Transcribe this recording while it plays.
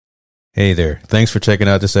Hey there. Thanks for checking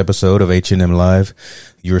out this episode of H&M Live.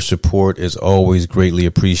 Your support is always greatly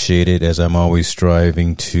appreciated, as I'm always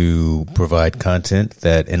striving to provide content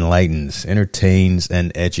that enlightens, entertains,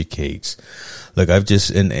 and educates. Look, I've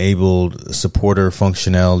just enabled supporter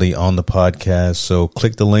functionality on the podcast, so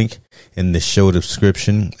click the link in the show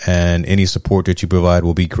description, and any support that you provide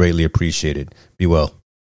will be greatly appreciated. Be well.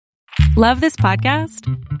 Love this podcast?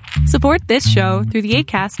 Support this show through the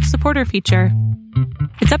Acast supporter feature.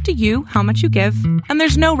 It's up to you how much you give, and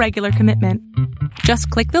there's no regular commitment. Just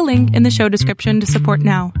click the link in the show description to support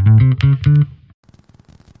now.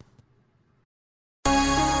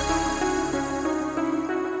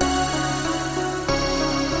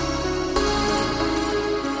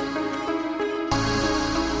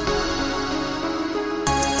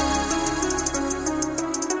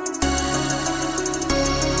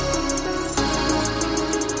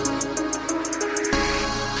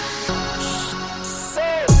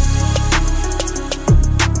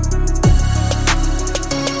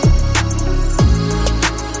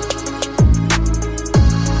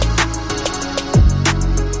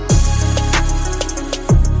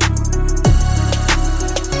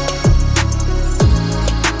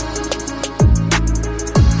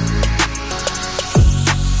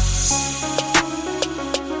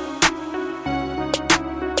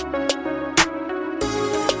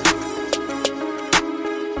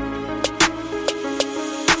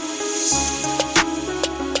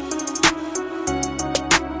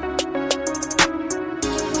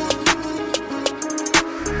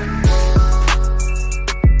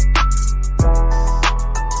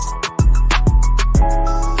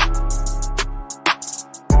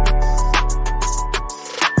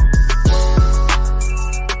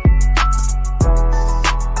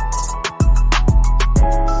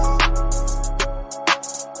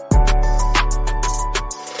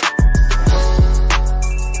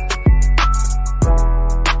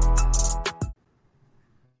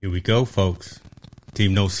 Go, folks.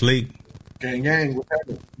 Team No Sleep. Gang, what's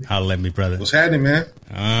happening? Holla at me, brother. What's happening, man?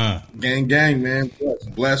 Gang, man.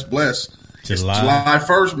 Bless. July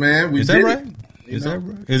 1st, man. Is that right?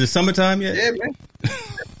 Is it summertime yet? Yeah, man.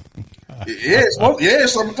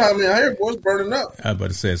 It's summertime in here, boy. It's burning up. I was about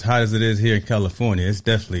to say, as hot as it is here in California, it's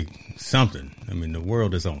definitely something. I mean, the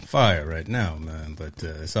world is on fire right now, man, but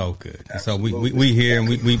it's all good. So we here, and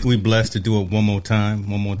we blessed to do it one more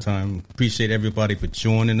time. Appreciate everybody for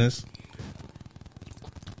joining us.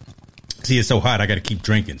 See, it's so hot, I got to keep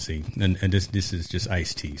drinking, see, and this is just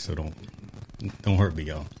iced tea, so don't hurt me,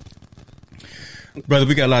 y'all. Brother,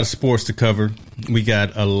 we got a lot of sports to cover. We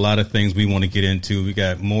got a lot of things we want to get into. We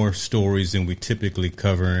got more stories than we typically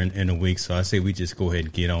cover in a week. So I say we just go ahead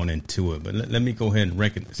and get on into it. But let me go ahead and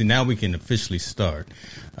recognize. See, now we can officially start.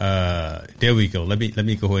 There we go. Let me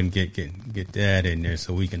go ahead and get that in there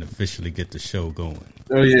so we can officially get the show going.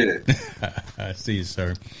 Oh, yeah. I see you,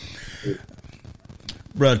 sir.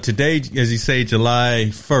 Brother, today, as you say, July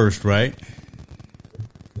 1st, right?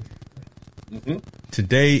 Mm-hmm.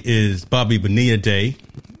 Today is Bobby Bonilla Day.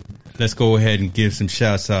 Let's go ahead and give some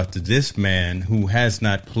shouts out to this man who has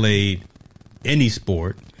not played any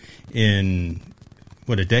sport in,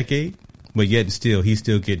 a decade? But yet still, he's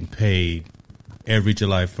still getting paid every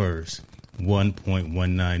July 1st,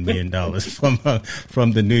 $1.19 million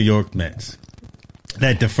from the New York Mets.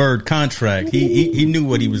 That deferred contract, he knew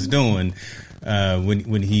what he was doing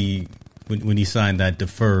when he signed that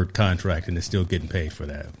deferred contract and is still getting paid for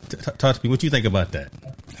that. Talk to me. What do you think about that?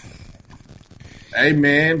 Hey,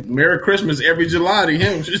 man, Merry Christmas every July to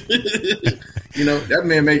him. That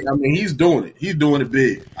man he's doing it. He's doing it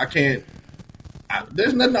big.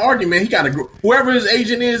 There's nothing to argue, man. He got to, whoever his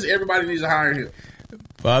agent is, everybody needs to hire him.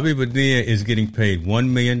 Bobby Bonilla is getting paid $1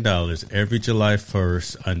 million every July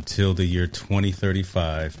 1st until the year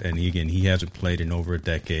 2035. And he hasn't played in over a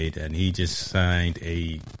decade. And he just signed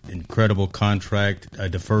a incredible contract, a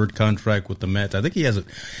deferred contract with the Mets.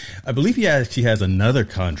 I believe he actually has another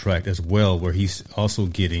contract as well where he's also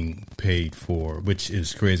getting paid for, which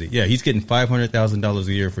is crazy. Yeah, he's getting $500,000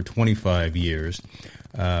 a year for 25 years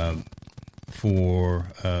for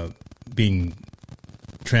being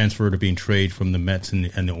transferred or being traded from the Mets and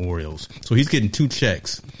the Orioles. So he's getting two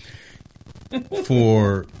checks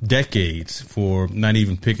for decades for not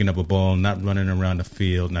even picking up a ball, not running around the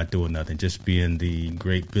field, not doing nothing, just being the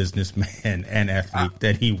great businessman and athlete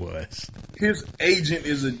that he was. His agent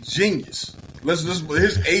is a genius.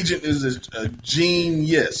 His agent is a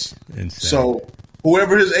genius. Insane. So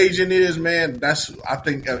whoever his agent is, man, I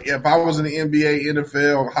think if I was in the NBA,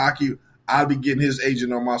 NFL, hockey, I'd be getting his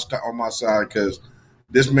agent on my side because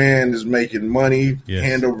this man is making money,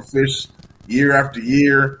 hand over fist, year after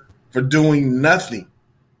year for doing nothing.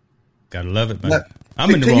 Gotta love it, man.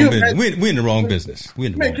 I'm in the wrong business. We're in the wrong business.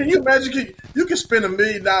 Can you imagine? You can spend $1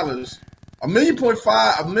 million,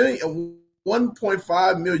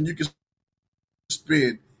 $1.5 million you can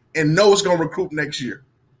spend and know it's going to recruit next year.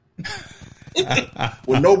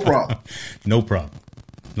 With no problem. No problem.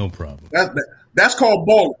 That's called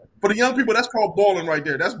balling. For the young people, that's called balling right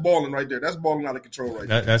there. That's balling right there. That's balling out of control right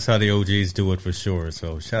there. That's how the OGs do it for sure.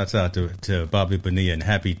 So shouts out to Bobby Bonilla and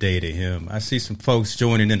happy day to him. I see some folks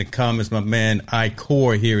joining in the comments. My man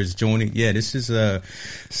iCore here is joining. Yeah, this is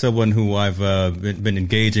someone who I've been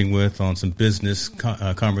engaging with on some business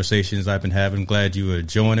conversations I've been having. Glad you are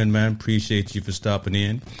joining, man. Appreciate you for stopping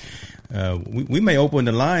in. We may open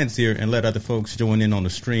the lines here and let other folks join in on the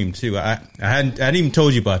stream too. I hadn't even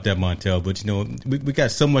told you about that, Montel, but we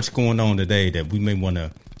got so much going on today that we may want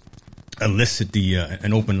to elicit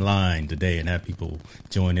an open line today and have people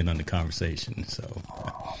join in on the conversation. So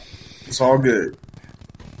it's all good.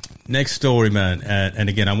 Next story, man, and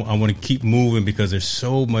again, I want to keep moving because there's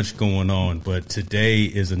so much going on. But today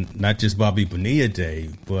is not just Bobby Bonilla Day,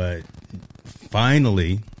 but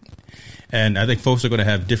finally. And I think folks are going to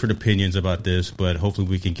have different opinions about this, but hopefully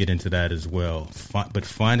we can get into that as well. But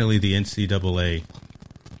finally, the NCAA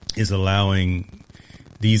is allowing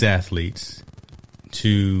these athletes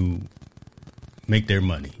to make their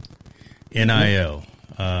money. NIL,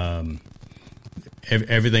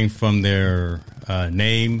 everything from their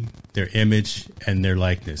name, their image, and their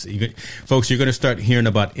likeness. Folks, you're going to start hearing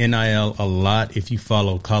about NIL a lot if you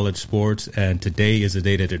follow college sports, and today is the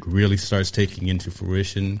day that it really starts taking into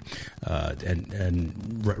fruition.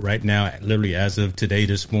 And right now, literally as of today,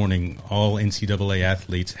 this morning, all NCAA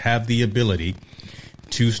athletes have the ability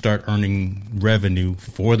to start earning revenue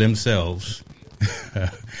for themselves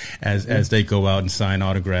as they go out and sign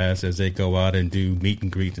autographs, as they go out and do meet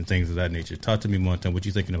and greets and things of that nature. Talk to me, Montel. What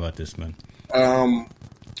you thinking about this, man?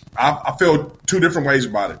 I feel two different ways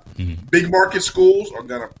about it. Mm-hmm. Big market schools are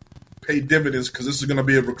going to pay dividends because this is going to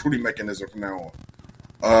be a recruiting mechanism from now on.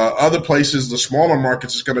 Other places, the smaller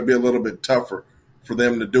markets, is going to be a little bit tougher for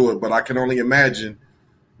them to do it. But I can only imagine,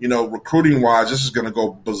 recruiting-wise, this is going to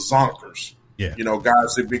go bazonkers. Yeah.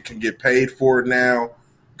 Guys that we can get paid for it now,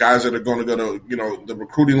 guys that are going to go to, the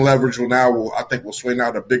recruiting leverage will swing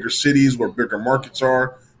out to bigger cities where bigger markets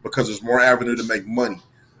are because there's more avenue to make money.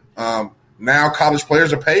 Now college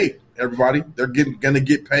players are paid. Everybody, they're going to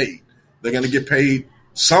get paid. They're going to get paid.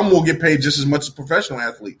 Some will get paid just as much as professional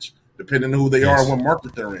athletes, depending on who they are and what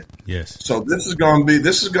market they're in. Yes. So this is going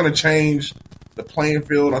to change the playing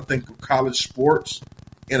field, I think, of college sports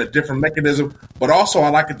in a different mechanism. But also, I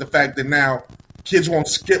like the fact that now kids won't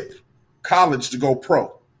skip college to go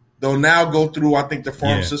pro. They'll now go through, I think, the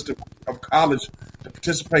farm system of college to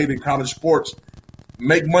participate in college sports,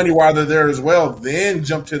 make money while they're there as well, then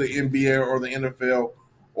jump to the NBA or the NFL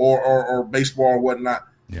or baseball or whatnot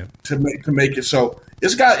to make it. So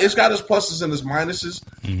it's got its pluses and its minuses.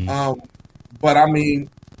 Mm-hmm. But I mean,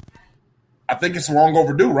 I think it's long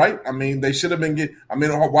overdue, right? I mean, they should have been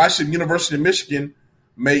why should University of Michigan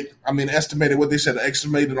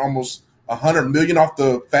estimated almost $100 million off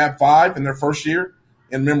the Fab Five in their first year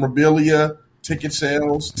in memorabilia, ticket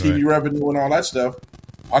sales, TV revenue, and all that stuff.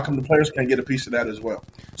 How come the players can't get a piece of that as well?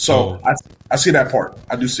 So I see that part.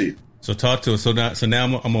 I do see it. So talk to us. So now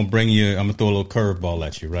I'm gonna bring you. I'm gonna throw a little curveball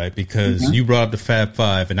at you, right? Because you brought up the Fab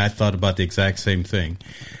Five, and I thought about the exact same thing.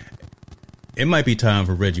 It might be time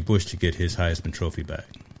for Reggie Bush to get his Heisman Trophy back.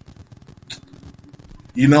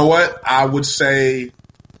 You know what? I would say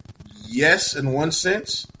yes in one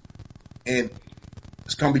sense, and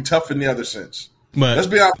it's gonna be tough in the other sense. But let's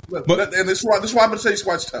be honest, and this is why I'm going to say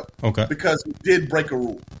why it's tough. Okay, because he did break a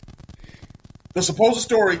rule. The supposed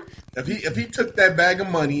story, if he took that bag of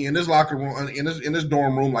money in his locker room, in his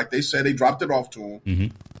dorm room, like they said, they dropped it off to him. Mm-hmm.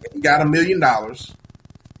 He got $1 million.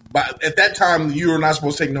 But at that time, you were not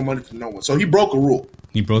supposed to take no money from no one. So he broke a rule.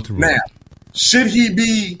 He broke the rule. Now, should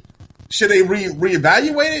they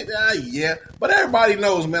reevaluate it? Yeah, but everybody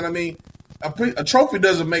knows, man. I mean, a trophy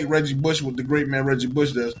doesn't make Reggie Bush what the great man Reggie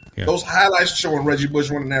Bush does. Yeah. Those highlights showing Reggie Bush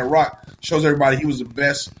running that rock shows everybody he was the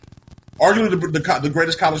best, arguably the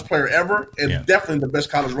greatest college player ever, and definitely the best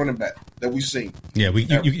college running back that we've seen. Yeah,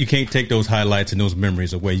 you can't take those highlights and those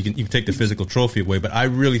memories away. You can take the physical trophy away, but I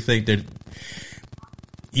really think that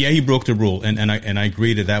he broke the rule, and I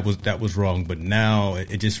agree that was wrong. But now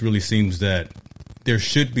it just really seems that there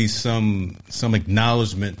should be some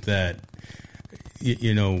acknowledgement that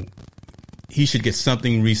he should get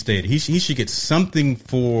something restated. He should get something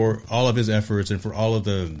for all of his efforts and for all of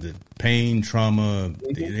the pain, trauma,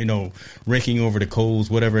 raking over the coals,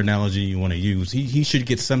 whatever analogy you want to use. He should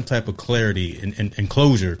get some type of clarity and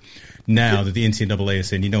closure now that the NCAA is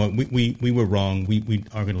saying, you know what, we were wrong. We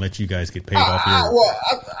are going to let you guys get paid off your.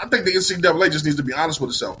 I think the NCAA just needs to be honest with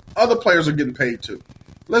itself. Other players are getting paid too.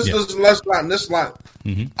 Let's not.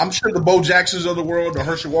 Mm-hmm. I'm sure the Bo Jacksons of the world, the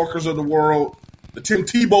Herschel Walkers of the world, the Tim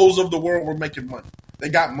Tebows of the world were making money. They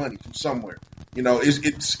got money from somewhere.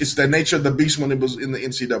 It's the nature of the beast when it was in the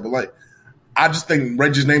NCAA. I just think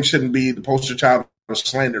Reggie's name shouldn't be the poster child or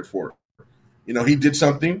slandered for it. He did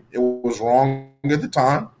something. It was wrong at the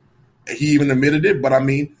time. He even admitted it. But,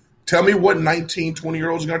 tell me what 19,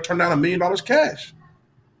 20-year-olds are going to turn down $1 million cash.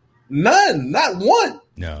 None. Not one.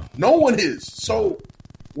 No one is. So,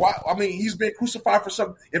 why? He's been crucified for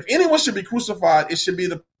something. If anyone should be crucified, it should be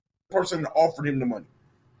the person that offered him the money.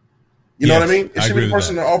 You know what I mean? It should be the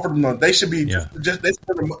person that offered them. They should be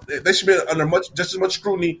they should be under just as much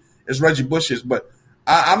scrutiny as Reggie Bush is. But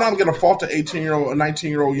I'm not going to fault an 18-year-old or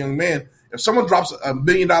 19-year-old young man. If someone drops $1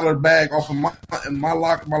 million bag off of my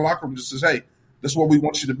locker room and just says, "Hey, this is what we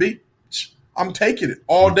want you to be," I'm taking it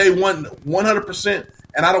all day, 100%,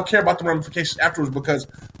 and I don't care about the ramifications afterwards because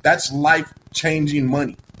that's life-changing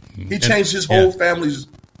money. He changed his whole family's.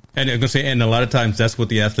 And I'm going to say, and a lot of times that's what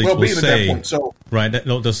the athletes will say. At that point, right.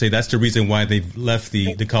 They'll say that's the reason why they've left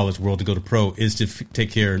the college world to go to pro is to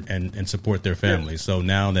take care and support their families. Yeah. So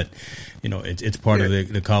now that, it's part of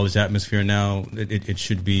the college atmosphere now, it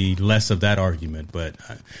should be less of that argument. But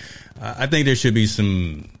I think there should be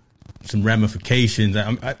some ramifications.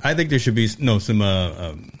 I think there should be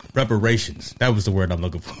some reparations. That was the word I'm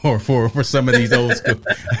looking for some of these old school.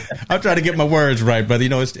 I'm trying to get my words right, but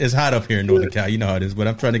it's hot up here in Northern Cal. You know how it is. But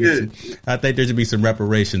I'm trying to get I think there should be some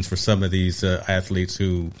reparations for some of these athletes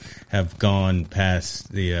who have gone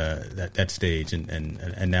past the that stage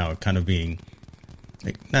and now are kind of being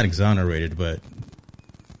not exonerated, but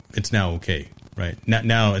it's now okay, right?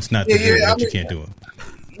 Now it's not you can't do it.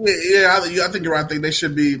 Yeah, I think you're right. I think they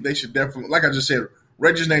should definitely, like I just said,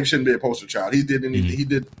 Reggie's name shouldn't be a poster child. He did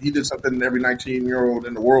anything. He did something every 19-year-old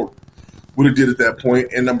in the world would have did at that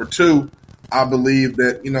point. And number two, I believe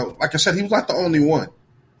that, like I said, he was not the only one.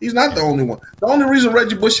 He's not the only one. The only reason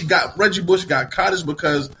Reggie Bush got caught is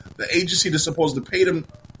because the agency that's supposed to pay him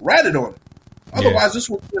ratted on him. Otherwise, this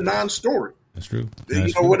would be a non-story. That's true.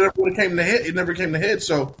 Whatever came to head, it never came to head.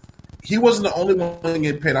 So he wasn't the only one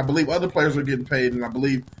getting paid. I believe other players were getting paid, and I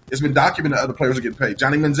believe it's been documented that other players are getting paid.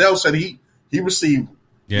 Johnny Manziel said he received,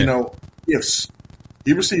 gifts.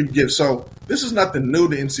 He received gifts. So this is nothing new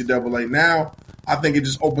to NCAA. Now, I think it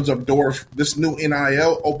just opens up doors. This new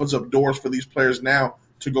NIL opens up doors for these players now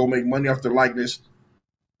to go make money off their likeness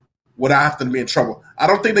without having to be in trouble. I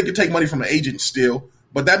don't think they can take money from an agent still,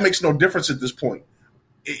 but that makes no difference at this point.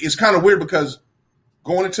 It's kind of weird because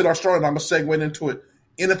going into our story, and I'm going to segue into it,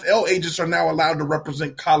 NFL agents are now allowed to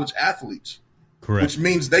represent college athletes. Correct. Which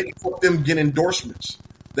means they can help them get endorsements.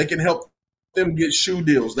 They can help them get shoe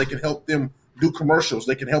deals. They can help them do commercials.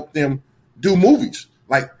 They can help them do movies.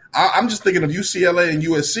 Like, I'm just thinking of UCLA and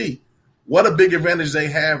USC. What a big advantage they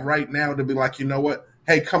have right now to be like, you know what?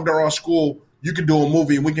 Hey, come to our school. You can do a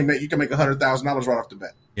movie, and you can make $100,000 right off the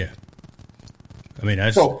bat. Yeah.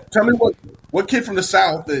 So tell me what kid from the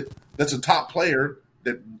South that's a top player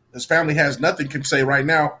that his family has nothing can say right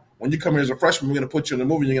now, when you come here as a freshman, we're going to put you in a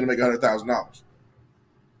movie and you're going to make $100,000.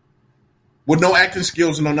 With no acting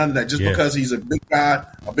skills and no none of that, just because he's a big guy,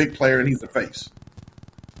 a big player, and he's a face.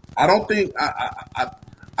 I don't think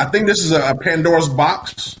I think this is a Pandora's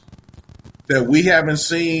box that we haven't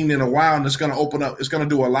seen in a while, and it's going to open up. It's going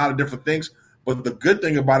to do a lot of different things. But the good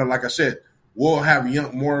thing about it, like I said, we'll have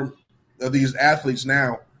more of these athletes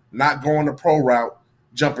now not going the pro route,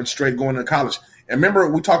 jumping straight, going to college. And remember,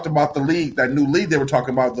 we talked about the league, that new league they were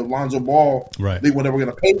talking about, the Lonzo Ball league, when they were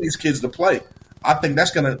going to pay these kids to play. I think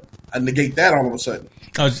that's going to negate that all of a sudden.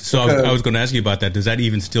 I was going to ask you about that. Is that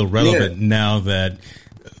even still relevant now that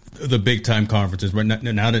the big time conferences,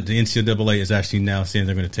 now that the NCAA is actually now saying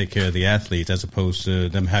they're going to take care of the athletes as opposed to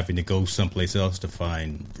them having to go someplace else to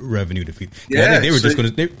find revenue to feed? Yeah, I think they were just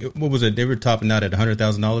going to. What was it? They were topping out at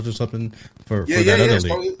 $100,000 or something for that other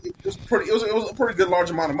league. So it was a pretty good large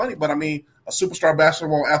amount of money, but a superstar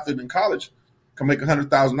basketball athlete in college can make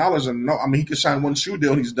 $100,000, and he could sign one shoe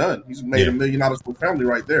deal and he's done. He's made $1 million for family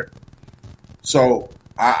right there. So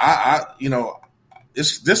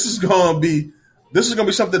this is going to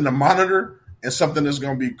be something to monitor and something that's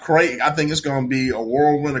going to be crazy. I think it's going to be a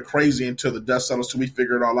whirlwind of crazy until the dust settles, till we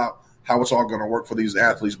figure it all out, how it's all going to work for these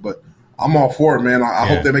athletes. But I'm all for it, man. I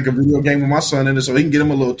hope they make a video game with my son in it so he can get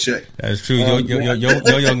him a little check. That's true. Your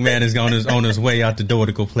young man is on his way out the door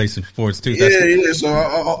to go play some sports too. Yeah. So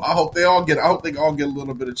I hope they all get. I hope they all get a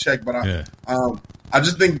little bit of check. But I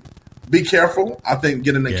just think be careful. I think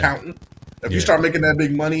get an accountant. If you start making that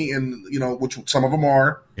big money, and which some of them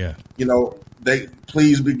are, they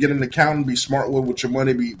please get an accountant. Be smart with your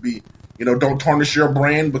money. Be don't tarnish your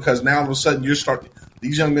brand, because now all of a sudden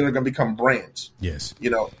these young men are going to become brands. Yes.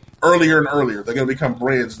 Earlier and earlier, they're going to become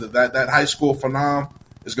brands. That high school phenom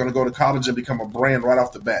is going to go to college and become a brand right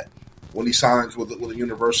off the bat when he signs with a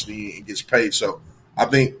university and gets paid. So I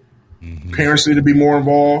think parents need to be more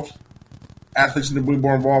involved, athletes need to be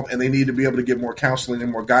more involved, and they need to be able to get more counseling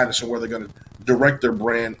and more guidance on where they're going to direct their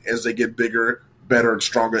brand as they get bigger, better, and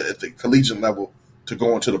stronger at the collegiate level to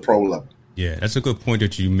go into the pro level. Yeah, that's a good point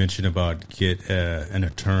that you mentioned about get an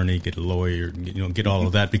attorney, get a lawyer, get all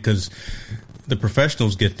of that, because the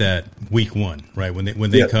professionals get that week one, right? When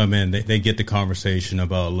they come in, they get the conversation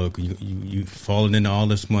about, look, you've fallen into all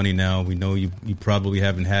this money now. We know you probably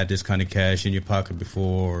haven't had this kind of cash in your pocket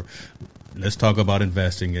before. Let's talk about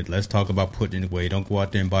investing it. Let's talk about putting it away. Don't go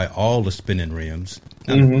out there and buy all the spinning rims.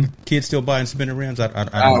 Kids still buying spinning rims? I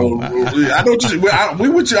don't know. I know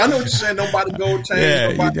what you're saying. Nobody gold chains.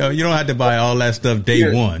 Yeah, you don't have to buy all that stuff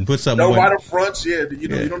day one. Put something away. Nobody fronts. You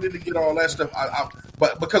don't need to get all that stuff.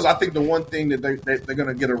 But because I think the one thing that they're going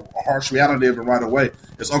to get a harsh reality of it right away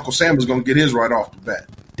is Uncle Sam is going to get his right off the bat.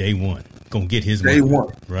 Day one. Going to get his day money.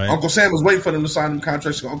 One. Right. Uncle Sam was waiting for them to sign them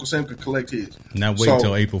contracts so Uncle Sam could collect his. Now wait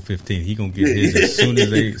until April 15th. He going to get his as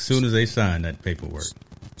soon as they sign that paperwork.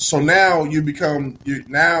 So now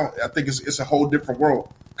I think it's a whole different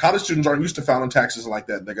world. College students aren't used to filing taxes like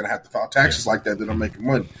that. They're going to have to file taxes like that. They're not making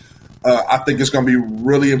money. I think it's going to be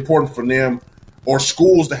really important for them or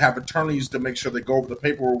schools to have attorneys to make sure they go over the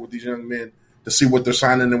paperwork with these young men to see what they're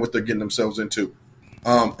signing and what they're getting themselves into.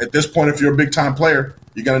 At this point, if you're a big-time player,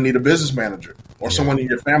 you're going to need a business manager or someone in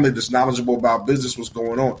your family that's knowledgeable about business, what's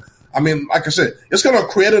going on. I mean, like I said, it's going to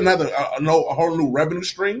create a whole new revenue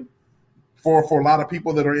stream for a lot of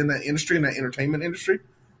people that are in that industry, in that entertainment industry.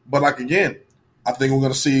 But like, again, I think we're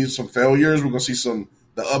going to see some failures. We're going to see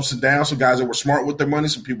the ups and downs, some guys that were smart with their money,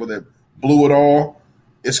 some people that blew it all.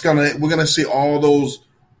 We're going to see all those,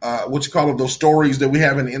 those stories that we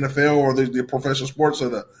have in the NFL or the professional sports, or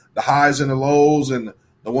the highs and the lows, and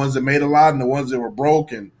the ones that made a lot and the ones that were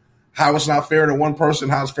broke, and how it's not fair to one person,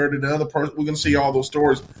 how it's fair to the other person. We're going to see all those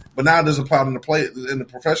stories. But now it doesn't apply in the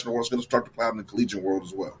professional world. It's going to start to apply in the collegiate world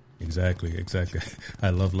as well. Exactly.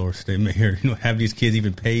 I love Laura Statement here. Have these kids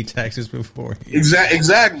even paid taxes before?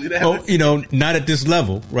 Exactly. Well, not at this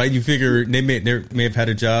level, right? You figure they may have had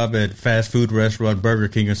a job at fast food restaurant, Burger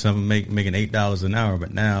King or something, making $8 an hour,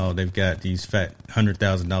 but now they've got these fat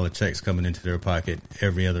 $100,000 checks coming into their pocket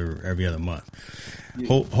every other month.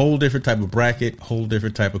 Whole different type of bracket, whole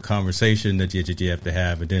different type of conversation that you have to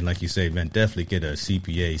have, and then, like you say, man, definitely get a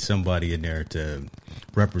CPA, somebody in there to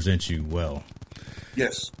represent you well.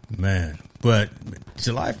 Yes, man. But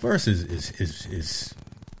July 1st is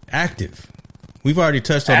active. We've already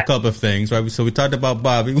touched on a couple of things, right? So we talked about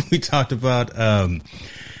Bobby. We talked about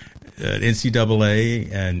NCAA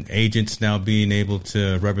and agents now being able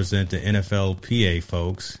to represent the NFLPA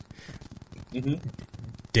folks.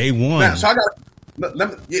 Day one. Now, so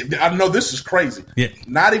I know this is crazy. Yeah.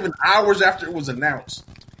 Not even hours after it was announced,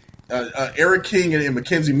 Eric King and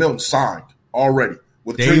Mackenzie Milton signed already.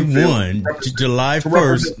 With Day one, July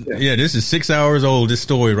 1st. Yeah, this is 6 hours old, this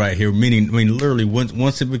story right here. Meaning, literally,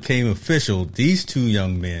 once it became official, these two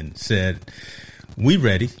young men said, we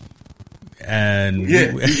ready. And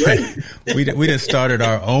we done started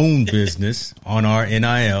our own business on our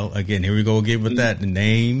NIL. Again, here we go again with that. The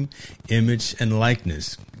name, image, and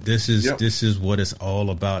likeness. This is what it's all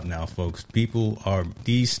about now, folks. People are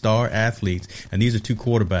these star athletes, and these are two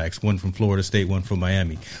quarterbacks, one from Florida State, one from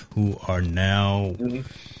Miami, who are now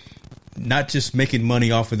not just making money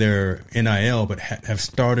off of their NIL, but have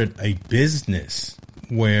started a business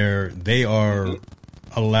where they are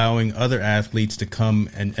allowing other athletes to come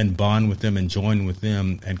and bond with them and join with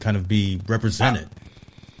them and kind of be represented.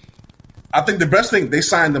 I think the best thing, they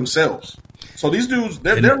signed themselves. So these dudes,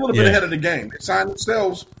 they're a little bit ahead of the game. They signed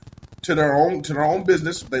themselves to their own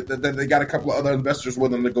business. They got a couple of other investors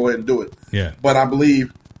with them to go ahead and do it. Yeah. But I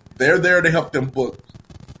believe they're there to help them book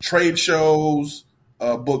trade shows,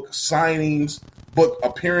 book signings, book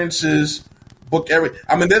appearances, book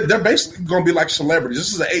I mean, they're basically going to be like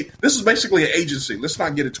celebrities. This is basically an agency. Let's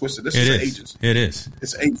not get it twisted. This is an agency. It is.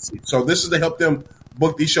 It's an agency. So this is to help them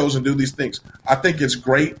book these shows and do these things. I think it's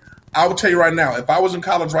great. I will tell you right now, if I was in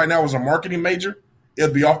college right now as a marketing major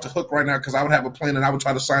it'd be off the hook right now because I would have a plan and I would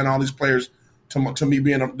try to sign all these players to me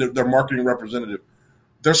being their marketing representative.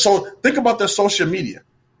 Think about their social media.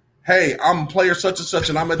 Hey, I'm player such and such,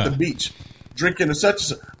 and I'm at the beach drinking and such and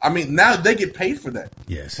such. I mean, now they get paid for that.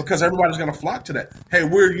 Yes. Because everybody's going to flock to that. Hey,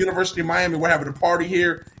 we're University of Miami. We're having a party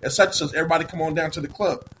here and such and such. Everybody come on down to the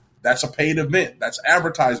club. That's a paid event. That's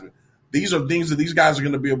advertisement. These are things that these guys are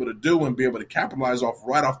going to be able to do and be able to capitalize off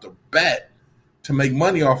right off the bat to make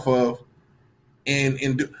money off of. And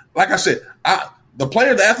do, like I said,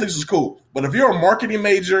 the athletes is cool. But if you're a marketing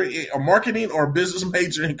major, a marketing or a business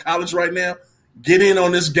major in college right now, get in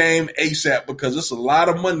on this game ASAP because it's a lot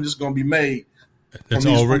of money that's going to be made. It's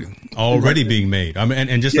already being made. I mean,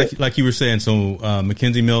 and just like you were saying, so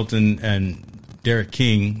Mackenzie Milton and Derek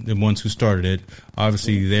King, the ones who started it,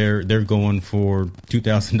 obviously they're going for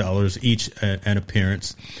 $2,000 each an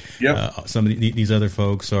appearance. Yep. Some of these other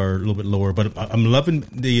folks are a little bit lower, but I'm loving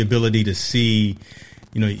the ability to see,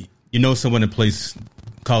 someone that plays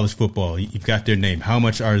college football. You've got their name. How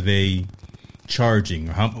much are they charging?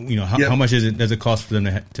 Or how much does it cost for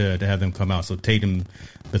them to have them come out? So Tatum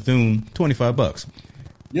Bethune, $25.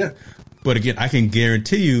 Yeah. But again, I can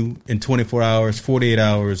guarantee you in 24 hours, 48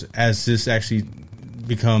 hours, as this actually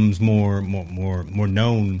becomes more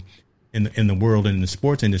known in the world and in the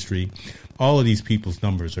sports industry, all of these people's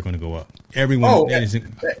numbers are going to go up. Everyone.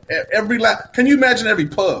 Can you imagine every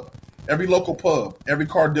pub, every local pub, every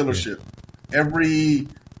car dealership, every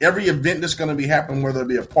event that's going to be happening, whether it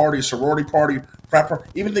be a party, sorority party,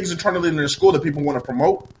 even things internally in their school that people want to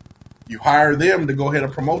promote, you hire them to go ahead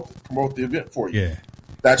and promote the event for you. Yeah.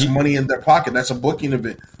 That's money in their pocket. That's a booking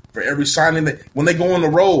event. For every signing when they go on the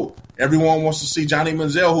road, everyone wants to see Johnny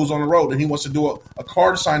Manziel who's on the road, and he wants to do a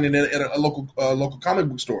card signing at a local comic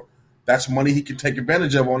book store. That's money he can take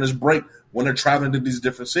advantage of on his break when they're traveling to these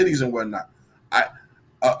different cities and whatnot.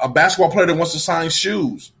 A basketball player that wants to sign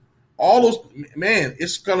shoes. All those, man,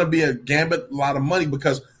 it's going to be a lot of money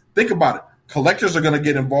because think about it. Collectors are going to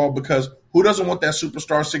get involved because who doesn't want that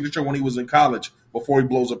superstar signature when he was in college before he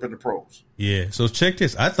blows up in the pros? Yeah. So check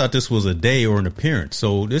this. I thought this was a day or an appearance.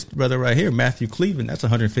 So this brother right here, Matthew Cleveland, that's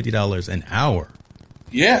 $150 an hour.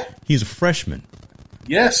 Yeah. He's a freshman.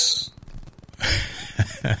 Yes.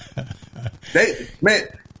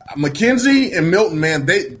 Mackenzie and Milton, man,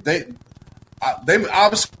 they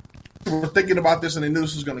obviously were thinking about this and they knew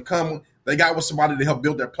this was going to come. They got with somebody to help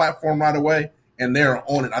build their platform right away, and they're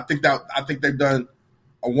on it. I think they've done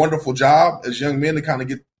a wonderful job as young men to kind of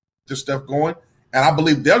get this stuff going, and I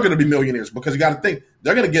believe they're going to be millionaires because you got to think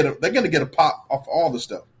they're going to get a pop off all this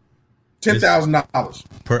stuff.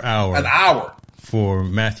 $10,000 per hour, an hour for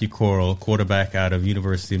Matthew Corral, quarterback out of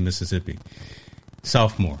University of Mississippi,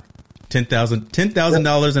 sophomore.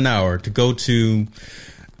 $10,000 an hour to go to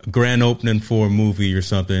a grand opening for a movie or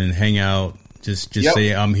something, hang out. Just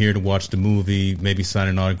say I'm here to watch the movie, maybe sign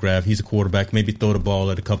an autograph. He's a quarterback, maybe throw the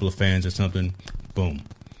ball at a couple of fans or something. Boom.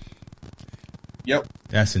 Yep.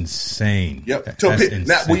 That's insane. Yep. Insane.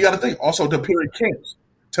 Now, you got to think also to period camps.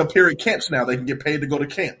 To period camps now, they can get paid to go to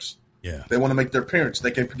camps. Yeah. They want to make their appearance.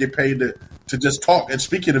 They can get paid to just talk at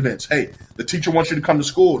speaking events. Hey, the teacher wants you to come to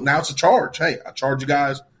school. Now it's a charge. Hey, I charge you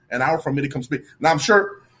guys an hour for me to come speak. Now I'm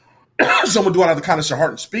sure someone do it out of the kindness of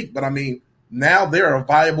heart and speak, but I mean, now they're a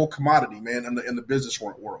viable commodity, man, in the business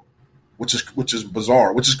world, which is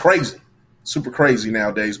bizarre, which is crazy, super crazy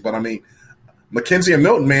nowadays. But I mean, Mackenzie and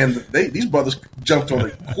Milton, man, these brothers jumped on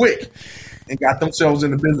it quick and got themselves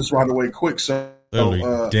in the business right away quick. So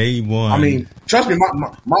day one. I mean, trust me,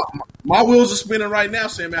 my wheels are spinning right now,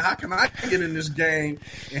 saying, man, how can I get in this game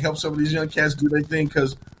and help some of these young cats do their thing?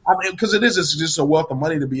 Because it's just a wealth of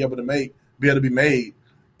money to be able to be made.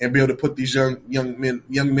 And be able to put these young men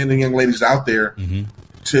and young ladies out there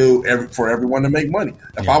for everyone to make money.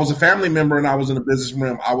 If I was a family member and I was in the business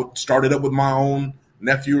realm, I would start it up with my own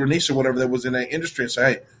nephew or niece or whatever that was in that industry and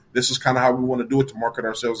say, hey, this is kind of how we want to do it to market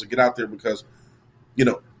ourselves and get out there because,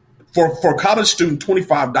 for a college student,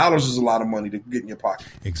 $25 is a lot of money to get in your pocket.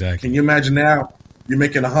 Exactly. Can you imagine now you're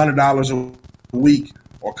making $100 a week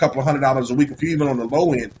or a couple of $100 a week? If you're even on the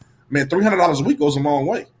low end, man, $300 a week goes a long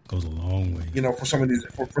way. Goes a long way, for some of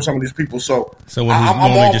these people. So when who's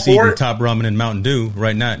normally just eating top ramen and Mountain Dew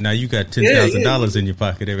right now you got $10,000 in your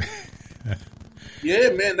pocket. Yeah,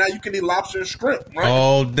 man. Now you can eat lobster and shrimp, right?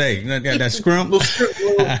 All day. That shrimp, little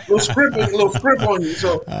shrimp on you.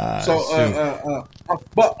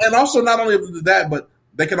 But also not only that, but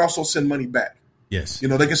they can also send money back. Yes, they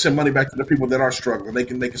can send money back to the people that are struggling. They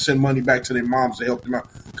can send money back to their moms to help them out.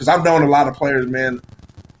 Because I've known a lot of players, man.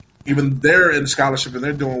 Even they're in scholarship and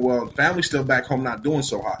they're doing well. Family's still back home not doing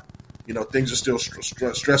so hot. Things are still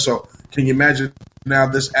stressed. So can you imagine now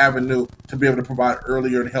this avenue to be able to provide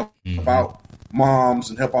earlier and help out moms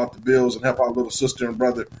and help out the bills and help out little sister and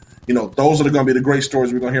brother. Those are going to be the great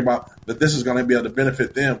stories we're going to hear about, that this is going to be able to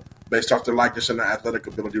benefit them based off their likeness and their athletic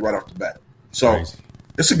ability right off the bat. So Crazy.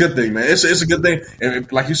 It's a good thing, man. It's a good thing. And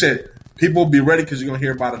like you said, people will be ready because you're going to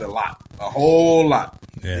hear about it a whole lot.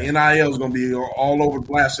 Yeah. The NIL is going to be all over,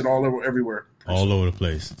 blasted all over, everywhere. All over the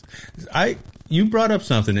place. You brought up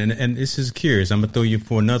something, and this is curious. I'm gonna throw you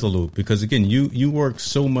for another loop because again, you work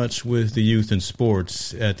so much with the youth in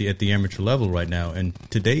sports at the amateur level right now, and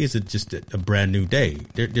today is just a brand new day.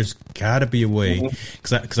 There's got to be a way,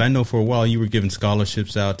 because I know for a while you were giving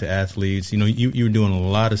scholarships out to athletes. You were doing a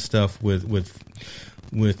lot of stuff with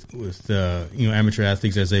amateur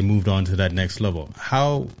athletes as they moved on to that next level.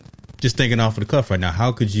 How, just thinking off of the cuff right now,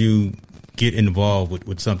 how could you get involved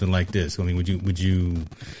with something like this? I mean, would you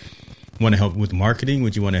want to help with marketing?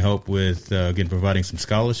 Would you want to help with again providing some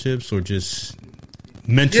scholarships or just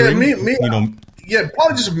mentoring? Yeah,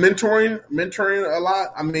 probably just mentoring a lot.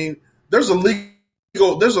 I mean, there's a legal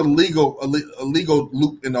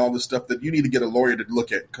loop in all this stuff that you need to get a lawyer to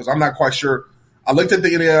look at, because I'm not quite sure. I looked at the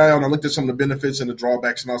NIL and I looked at some of the benefits and the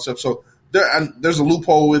drawbacks and all that stuff. So there's a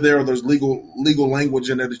loophole with there, or there's legal language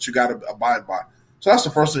in there that you got to abide by. So that's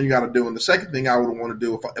the first thing you got to do. And the second thing I would want to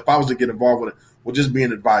do if I was to get involved with it would just be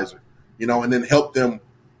an advisor, and then help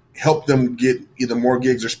them get either more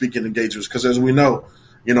gigs or speaking engagements. Because as we know,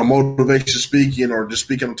 motivation speaking or just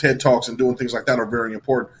speaking on TED Talks and doing things like that are very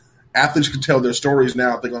important. Athletes can tell their stories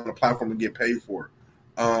now if they're on a platform and get paid for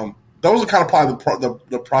it. Those are kind of probably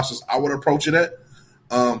the process I would approach it at.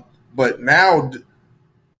 But now,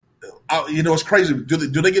 it's crazy. Do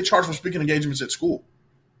they get charged for speaking engagements at school?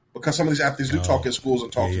 Because some of these athletes do talk at schools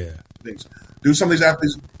and talk things. Do some of these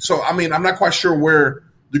athletes? So, I mean, I'm not quite sure where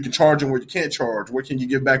you can charge and where you can't charge. Where can you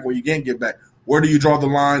give back, where you can't give back? Where do you draw the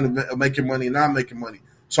line of making money and not making money?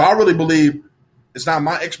 So I really believe it's not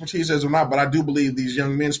my expertise as or not, but I do believe these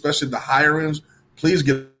young men, especially the higher ends, please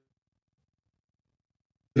get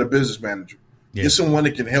a business manager. Yeah. Get someone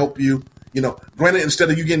that can help you. Granted, instead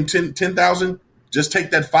of you getting 10,000, just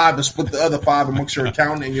take that 5 and split the other 5 amongst your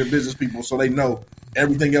accountant and your business people, so they know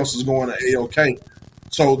everything else is going to A-OK.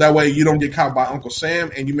 So that way you don't get caught by Uncle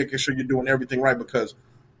Sam, and you making sure you're doing everything right, because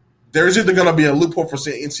there's either going to be a loophole for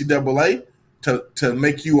NCAA to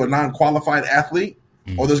make you a non-qualified athlete,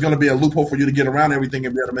 or there's going to be a loophole for you to get around everything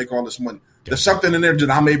and be able to make all this money. Gotcha. There's something in there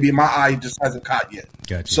that maybe my eye just hasn't caught yet.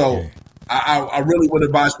 Gotcha. So yeah. I really would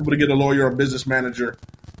advise people to get a lawyer or a business manager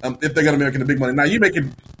if they're going to be making the big money. Now, you're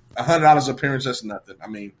making $100 appearance, that's nothing. I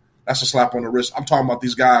mean, that's a slap on the wrist. I'm talking about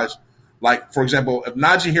these guys. Like, for example, if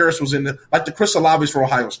Najee Harris was in the Chris Olave's for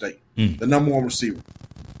Ohio State, the number 1 receiver,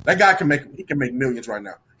 that guy can make millions right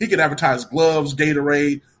now. He can advertise gloves,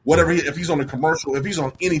 Gatorade, whatever. If he's on a commercial, if he's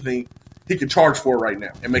on anything, he can charge for it right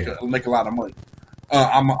now and make a lot of money.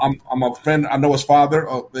 I'm a friend. I know his father,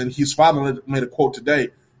 and his father made a quote today.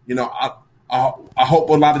 I hope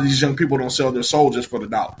a lot of these young people don't sell their soul just for the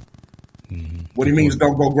dollar. Mm-hmm. What he means,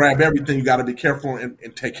 don't go grab everything. You got to be careful and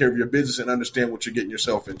take care of your business and understand what you're getting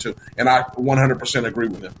yourself into. And I 100% agree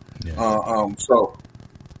with him. Yeah. So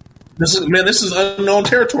this is unknown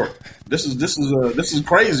territory. This is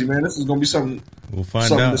crazy, man. This is going to be something. We'll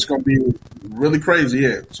find out. That's going to be really crazy,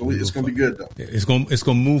 yeah. So it's going to be good, though. It's going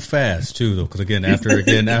to move fast too, though, because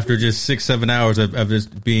after just 6-7 hours of this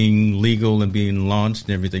being legal and being launched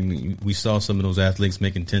and everything, we saw some of those athletes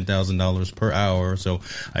making $10,000 per hour. So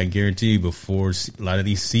I guarantee you, before a lot of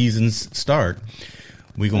these seasons start,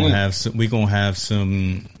 we're gonna have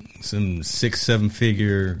some 6-7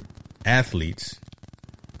 figure athletes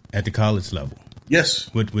at the college level.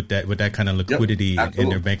 Yes, with that kind of liquidity in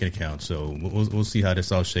their banking account. So we'll see how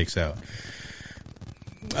this all shakes out.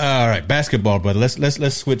 All right, basketball, brother.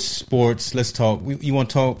 Let's switch sports. Let's talk. You want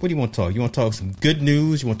to talk? What do you want to talk? You want to talk some good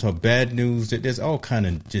news? You want to talk bad news? There's all kind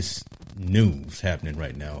of just news happening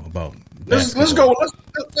right now about. Let's go.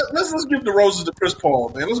 Let's give the roses to Chris Paul,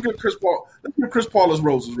 man. Let's give Chris Paul his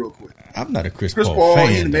roses real quick. I'm not a Chris Paul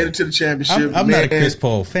fan. He made it to the championship. I'm not a Chris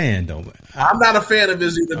Paul fan, though. I'm not a fan of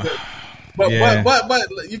his either. But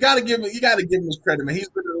you got to give him his credit, man. He's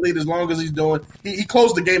been in the lead as long as he's doing. He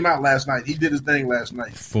closed the game out last night. He did his thing last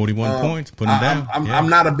night. 41 points, put him down. I'm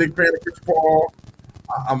not a big fan of Chris Paul.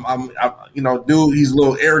 Dude, he's a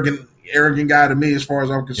little arrogant guy to me as far as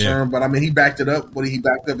I'm concerned. Yeah. But I mean, he backed it up. He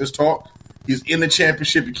backed up his talk. He's in the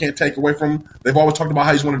championship. You can't take away from him. They've always talked about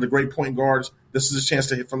how he's one of the great point guards. This is a chance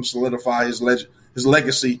to hit from solidify his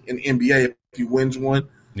legacy in the NBA if he wins one.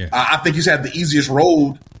 Yeah. I think he's had the easiest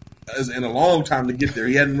road in a long time to get there.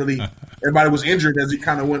 He hadn't really – everybody was injured as he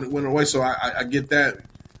kind of went away, so I get that.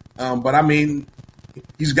 But, I mean,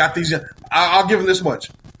 he's got these I'll give him this much.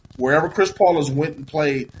 Wherever Chris Paul has went and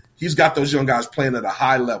played, he's got those young guys playing at a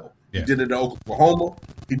high level. Yeah. He did it at Oklahoma.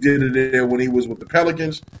 He did it there when he was with the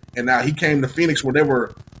Pelicans. And now he came to Phoenix where they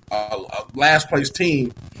were a last-place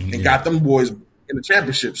team and got them boys in the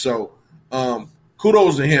championship. So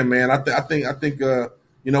kudos to him, man. I think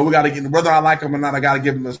we got to get, whether I like him or not, I got to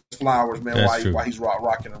give him his flowers, man, while he's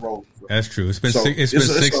rocking and rolling. That's true. It's been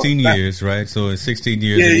 16 years, right? So in 16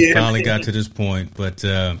 years, he finally got to this point. But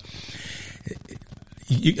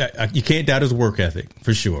you can't doubt his work ethic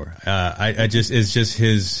for sure. It's just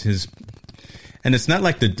his, and it's not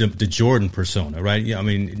like the Jordan persona, right? Yeah, I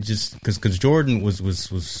mean, just because Jordan was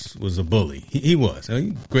a bully. He was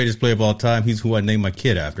greatest player of all time. He's who I named my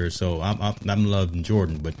kid after. So I'm loving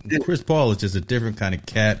Jordan, but Chris Paul is just a different kind of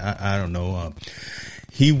cat. I don't know.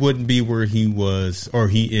 He wouldn't be where he was or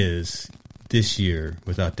he is this year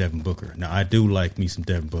without Devin Booker. Now I do like me some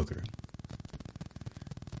Devin Booker.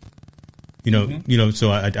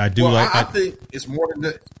 So I do like. I think it's more than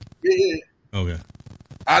that. Yeah. Okay.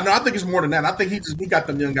 I think it's more than that. I think he got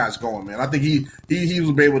them young guys going, man. I think he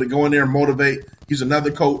was able to go in there and motivate. He's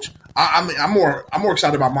another coach. I'm more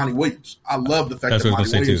excited about Monty Williams. I love the fact that Monty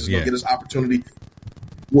Williams is going to get his opportunity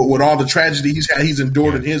with all the tragedy he's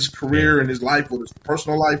endured in his career and his life, with his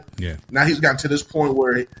personal life. Yeah. Now he's gotten to this point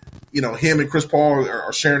where him and Chris Paul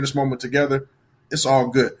are sharing this moment together. It's all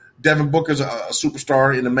good. Devin Booker's a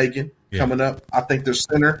superstar in the making coming up. I think their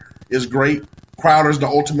center is great. Crowder's the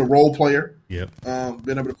ultimate role player. Yep.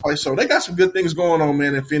 Been able to play. So they got some good things going on,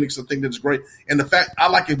 man, in Phoenix. I think that's great. And the fact, I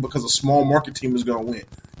like it because a small market team is going to win.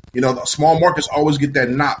 The small markets always get that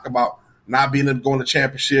knock about not being able to go in the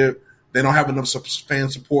championship. They don't have enough fan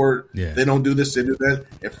support. Yeah. They don't do this, they do that.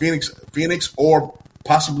 And Phoenix or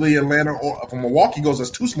possibly Atlanta or if Milwaukee goes, that's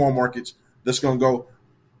two small markets that's going to go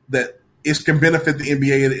that it can benefit the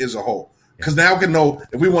NBA as a whole. Because now we can know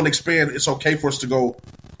if we want to expand, it's okay for us to go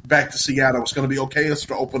back to Seattle. It's going to be okay for us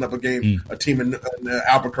to open up a team in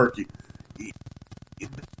Albuquerque.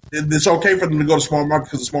 It's okay for them to go to small market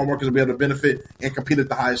because the small markets will be able to benefit and compete at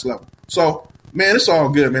the highest level. So, man, it's all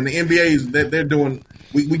good, man. The NBA they're doing.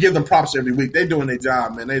 We give them props every week. They're doing their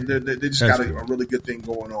job, man. They just got a really good thing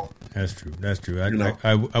going on. That's true.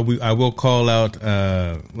 I will call out.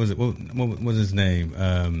 What was his name?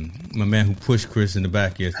 My man who pushed Chris in the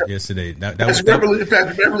back yesterday. Patrick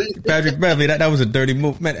Beverley. That was a dirty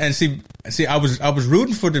move, man. And see, I was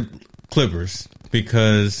rooting for the Clippers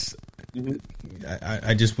because.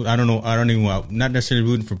 I don't know. I don't even. Not necessarily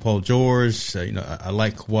rooting for Paul George. I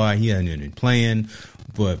like Kawhi. He hadn't been playing,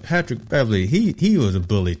 but Patrick Beverley, he was a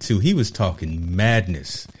bully too. He was talking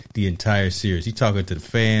madness the entire series. He's talking to the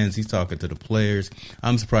fans. He's talking to the players.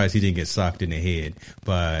 I'm surprised he didn't get socked in the head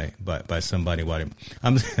by somebody.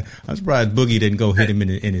 I'm surprised Boogie didn't go hit him in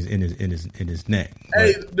his neck.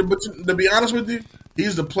 Hey, but to be honest with you,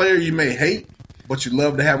 he's the player you may hate, but you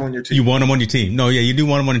love to have on your team. You want him on your team. No, yeah, you do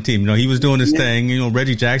want him on the team. He was doing his thing.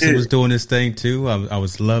 Reggie Jackson was doing his thing too. I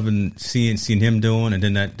was loving seeing him doing, and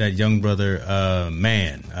then that young brother,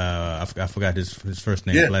 Man. I forgot his first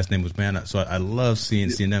name. His last name was Man. So I love seeing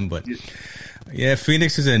them. But yeah,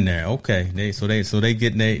 Phoenix is in there. Okay, they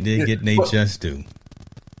get they just do.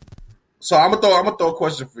 So I'm gonna throw a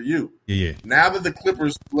question for you. Yeah. Now that the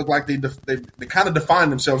Clippers look like they kind of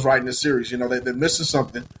defined themselves right in this series, they're missing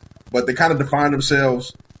something. But they kind of define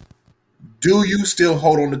themselves. Do you still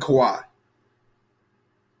hold on to Kawhi?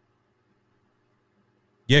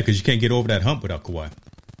 Yeah, because you can't get over that hump without Kawhi.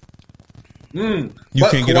 You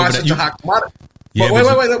can't get over that. A high commodity. Yeah,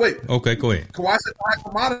 wait. Okay, go ahead. Kawhi's such a high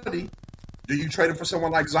commodity. Do you trade him for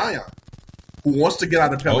someone like Zion, who wants to get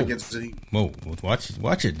out of Pelicans?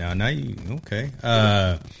 Watch it now. Now you okay?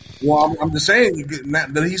 Well, I'm just saying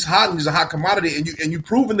that he's hot and he's a hot commodity, and you've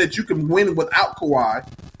proven that you can win without Kawhi.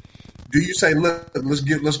 Do you say, look,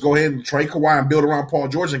 let's go ahead and trade Kawhi and build around Paul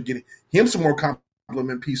George and get him some more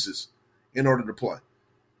complement pieces in order to play?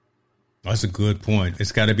 That's a good point.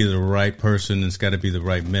 It's got to be the right person. It's got to be the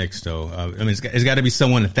right mix, though. It's got to be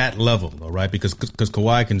someone at that level, all right? Because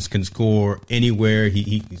Kawhi can score anywhere.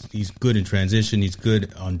 He's good in transition. He's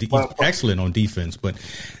good he's excellent on defense. But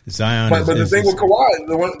Zion. But the thing with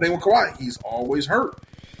Kawhi, he's always hurt.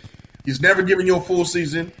 He's never given you a full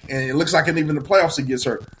season, and it looks like even in the playoffs he gets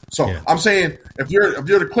hurt. So I'm saying, if you're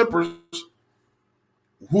the Clippers,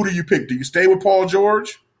 who do you pick? Do you stay with Paul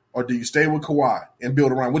George or do you stay with Kawhi and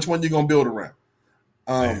build around? Which one are you going to build around?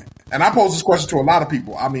 And I pose this question to a lot of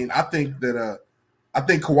people. I mean, I think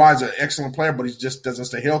Kawhi's an excellent player, but he just doesn't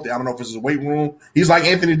stay healthy. I don't know if it's his weight room. He's like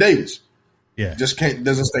Anthony Davis. Yeah,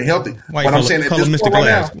 doesn't stay healthy. Why you call him Mr.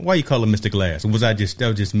 Glass? Why you call him Mr. Glass? That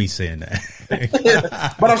was just me saying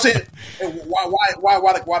that. But I'm saying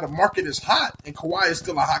why the market is hot and Kawhi is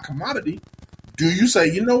still a hot commodity. Do you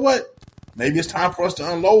say, you know what? Maybe it's time for us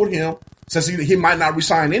to unload him since he might not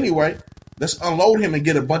resign anyway. Let's unload him and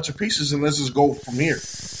get a bunch of pieces and let's just go from here.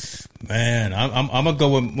 Man, I'm gonna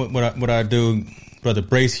go with what I do, Brother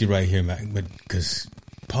Bracey, right here, man, because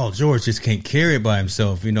Paul George just can't carry it by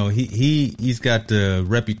himself. You know, he's got the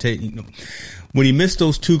reputation. You know, when he missed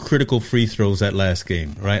those 2 critical free throws that last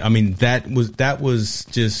game, right? I mean, that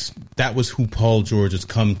was who Paul George has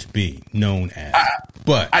come to be known as.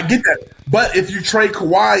 But I get that. But if you trade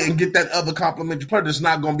Kawhi and get that other complimentary player that's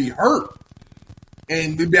not going to be hurt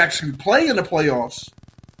and maybe actually play in the playoffs,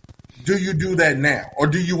 do you do that now? Or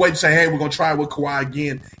do you wait and say, hey, we're going to try with Kawhi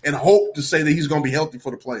again and hope to say that he's going to be healthy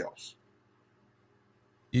for the playoffs?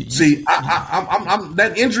 See, I'm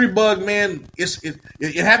that injury bug, man.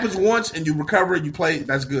 It happens once and you recover and you play.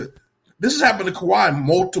 That's good. This has happened to Kawhi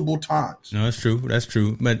multiple times. No, that's true. That's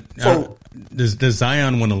true. But does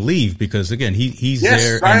Zion want to leave? Because again, he's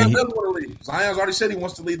there. Zion doesn't want to leave. Zion's already said he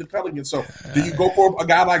wants to leave the Pelicans. So, do you go for a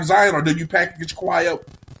guy like Zion, or do you package Kawhi up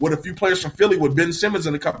with a few players from Philly with Ben Simmons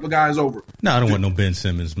and a couple of guys over? No, I don't want no Ben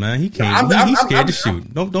Simmons, man. He can't. He's scared to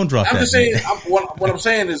shoot. Don't drop that. I'm just saying. What I'm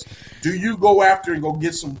saying is, do you go after and go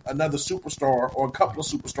get another superstar or a couple of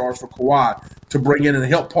superstars for Kawhi to bring in and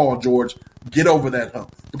help Paul George get over that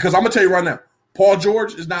hump? Because I'm gonna tell you right now, Paul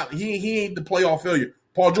George is not. He ain't the playoff failure.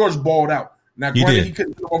 Paul George balled out. Now, granted, he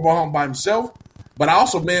couldn't get over a hump by himself, but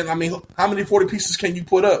also, man, I mean, how many 40 pieces can you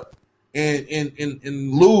put up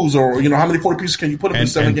and lose, or how many 40 pieces can you put up in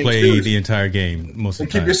 7 games? And play the entire game most of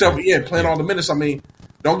the time. Keep yourself, playing all the minutes. I mean,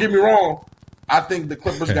 don't get me wrong. I think the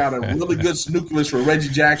Clippers got a really good nucleus for Reggie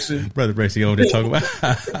Jackson. Brother Bracey, on there talking about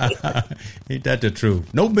ain't that the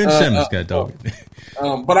truth? No Ben Simmons got dog.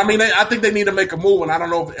 But I mean, I think they need to make a move, and I don't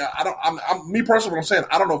know if me personally, what I'm saying,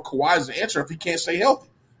 I don't know if Kawhi is the answer if he can't stay healthy.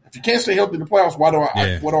 If you can't stay healthy in the playoffs, what do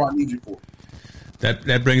I need you for?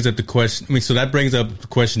 That brings up the question. I mean, so that brings up the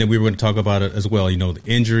question that we were going to talk about as well. You know, the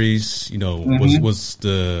injuries. You know, was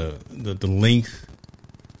the length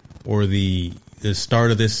or the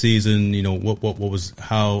start of this season? You know, what was,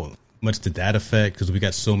 how much did that affect? Because we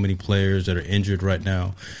got so many players that are injured right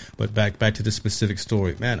now. But back to the specific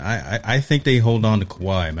story, man. I think they hold on to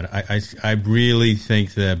Kawhi, man. I really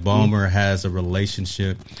think that Ballmer has a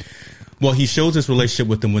relationship. Well, he shows his relationship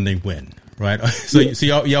with them when they win, right? So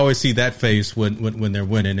you always see that face when they're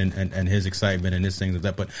winning and his excitement and his things like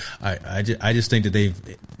that. But I just think that they've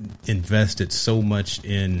invested so much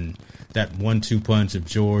in that 1-2 punch of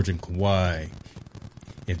George and Kawhi.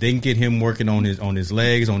 If they can get him working on his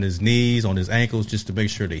legs, on his knees, on his ankles, just to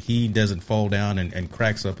make sure that he doesn't fall down and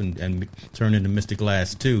cracks up and turn into Mr.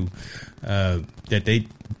 Glass too, I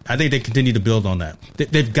think they continue to build on that.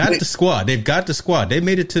 They've got the squad. They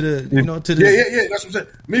made it to the Yeah. That's what I'm saying.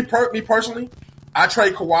 Me personally, I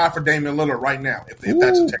trade Kawhi for Damian Lillard right now. If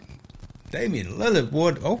that's a technique. Damian Lillard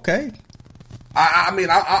would okay.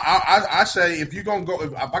 I say if you're gonna go,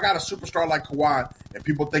 if I got a superstar like Kawhi and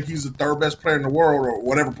people think he's the 3rd best player in the world or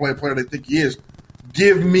whatever player they think he is,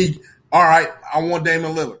 give me all right. I want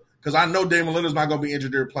Damian Lillard because I know Damian Lillard's not gonna be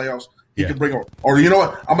injured during playoffs. He can bring on, or you know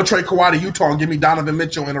what? I'm gonna trade Kawhi to Utah and give me Donovan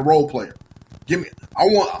Mitchell and a role player. If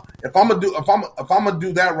I'm gonna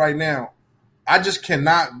do that right now, I just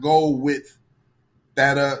cannot go with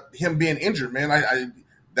that him being injured, man.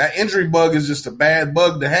 That injury bug is just a bad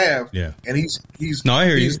bug to have. Yeah. And he's I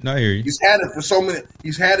hear you. He's had it for so many.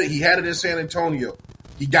 He had it in San Antonio.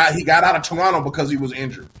 He got out of Toronto because he was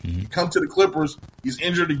injured. Mm-hmm. He come to the Clippers, he's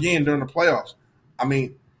injured again during the playoffs. I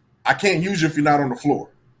mean, I can't use you if you're not on the floor.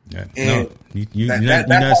 Yeah. And you're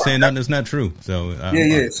not saying nothing that's not true. So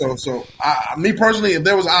So me personally, if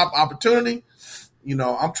there was an opportunity,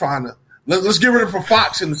 I'm trying to let's get rid of him for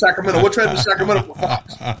Fox in the Sacramento. We'll trade him to Sacramento for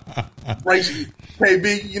Fox. Bracey,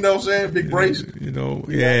 KB, you know what I'm saying? Big Brace. Give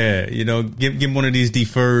him one of these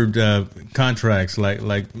deferred contracts like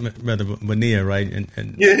Brother Bonilla, right?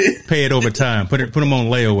 And pay it over time. Put him on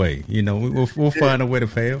layaway. We'll find a way to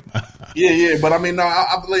pay him. But I mean, no,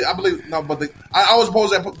 I believe no, but I always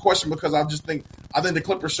pose that question because I think the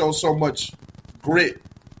Clippers show so much grit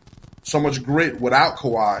without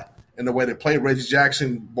Kawhi. In the way they played, Reggie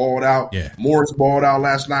Jackson balled out. Yeah. Morris balled out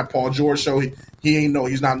last night. Paul George showed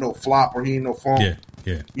he's not no flop or he ain't no funk.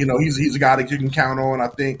 Yeah. He's a guy that you can count on. I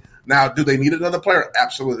think now, do they need another player?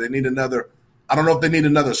 Absolutely. They need another. I don't know if they need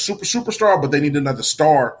another superstar, but they need another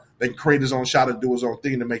star that can create his own shot and do his own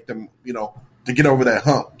thing to make them, to get over that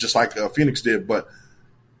hump, just like Phoenix did. But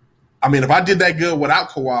I mean, if I did that good without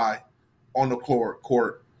Kawhi on the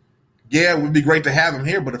court, yeah, it would be great to have him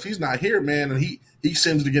here, but if he's not here, man, and he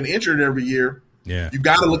seems to get injured every year, you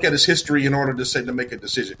got to look at his history in order to make a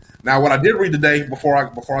decision. Now, what I did read today before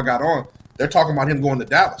I got on, they're talking about him going to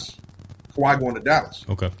Dallas. Kawhi going to Dallas.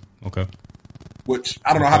 Okay. Which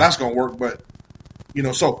I don't know how that's going to work, but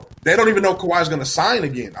so they don't even know Kawhi's going to sign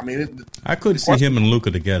again. I mean, I couldn't see him and Luka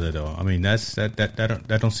together though. I mean,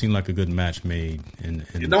 that don't seem like a good match made.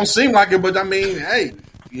 It don't seem like it, but I mean, hey,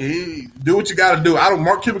 do what you got to do.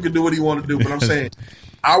 Mark Cuban can do what he want to do, but I'm saying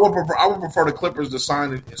I would prefer the Clippers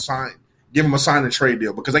to give him a sign and trade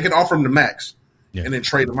deal because they can offer him the max and then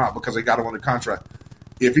trade him out because they got him on the contract.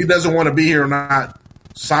 If he doesn't want to be here or not,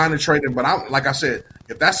 sign and trade him. But like I said,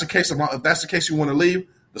 if that's the case you want to leave,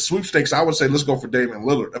 the sweepstakes, I would say let's go for Damian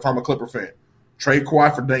Lillard. If I'm a Clipper fan, trade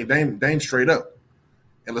Kawhi for Dame straight up,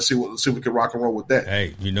 and let's see if we can rock and roll with that.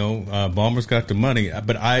 Hey, Ballmer's got the money,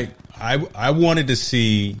 but I wanted to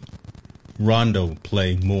see Rondo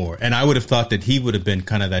play more, and I would have thought that he would have been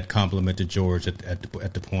kind of that compliment to George at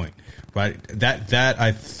the point, right? That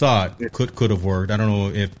I thought could have worked. I don't know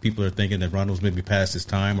if people are thinking that Rondo's maybe past his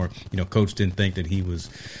time, or Coach didn't think that he was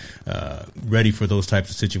ready for those types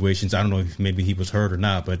of situations. I don't know if maybe he was hurt or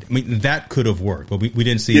not, but I mean that could have worked. But we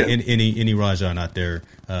didn't see any Rajon out there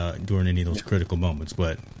during any of those critical moments.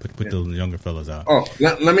 But put those younger fellas out. Oh,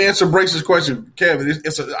 let me answer Brace's question, Kevin.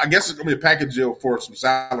 I guess it's gonna be a package deal for some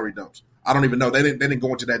salary dumps. I don't even know. They didn't go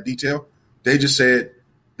into that detail. They just said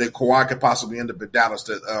that Kawhi could possibly end up in Dallas.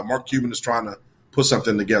 That Mark Cuban is trying to put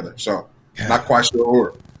something together. So not quite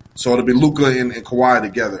sure. So it'll be Luka and Kawhi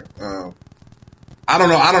together. I don't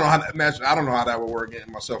know how that match. I don't know how that would work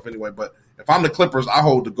in myself anyway. But if I'm the Clippers, I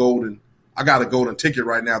hold the golden. I got a golden ticket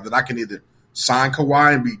right now that I can either sign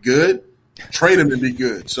Kawhi and be good, trade him and be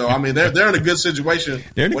good. So I mean, they're in a good situation.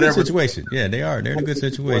 They're in a good situation. Yeah, they are. They're in a good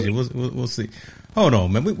situation. We'll see. Hold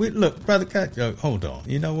on, man. We look, brother. Hold on.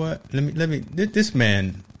 You know what? Let me. This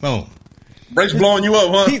man. Oh, Break's blowing you up,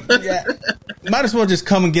 huh? Might as well just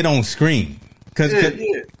come and get on screen.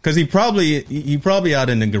 Because he probably out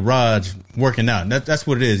in the garage working out. That's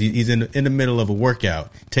what it is. He's in the middle of a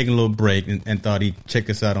workout, taking a little break, and thought he'd check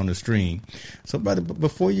us out on the stream. So, brother,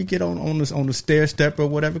 before you get on the stair step or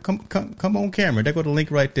whatever, come on camera. There go the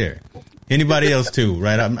link right there. Anybody else too,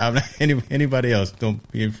 right? Anybody else?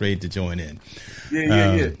 Don't be afraid to join in.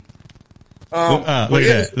 Yeah. Look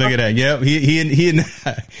at that. Yep,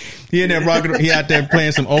 he in there rocking. He out there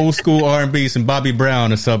playing some old school R&B, some Bobby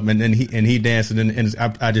Brown or something, and he dancing. And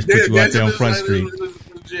I just put you out there on Front Street.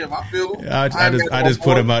 I feel him. I just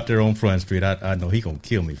put him out there on Front Street. I know he gonna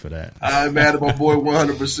kill me for that. I'm mad at my boy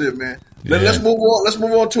 100%, man. Let's move on. Let's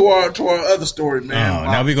move on to our other story, man.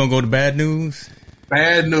 Now we gonna go to bad news.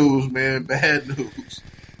 Bad news, man. Bad news.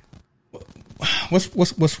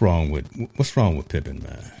 What's wrong with Pippen,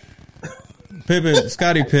 man?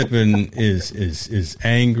 Scottie Pippen is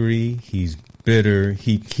angry. He's bitter.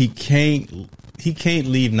 He can't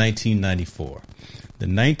leave 1994. The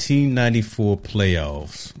 1994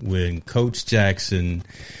 playoffs when Coach Jackson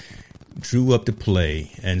drew up the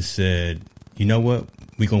play and said, "You know what?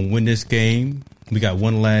 We're gonna win this game. We got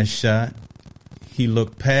one last shot." He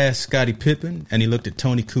looked past Scottie Pippen and he looked at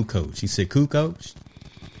Tony Kukoc. He said, "Kukoc,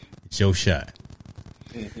 it's your shot."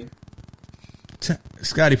 Mm-hmm.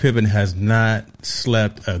 Scottie Pippen has not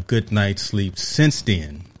slept a good night's sleep since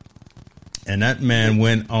then. And that man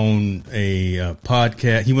went on a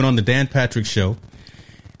podcast. He went on the Dan Patrick Show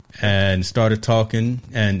and started talking,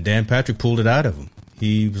 and Dan Patrick pulled it out of him.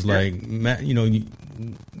 He was like, "Matt,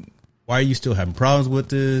 why are you still having problems with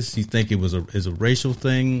this? You think it was a racial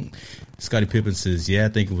thing?" Scottie Pippen says, "Yeah, I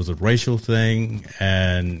think it was a racial thing."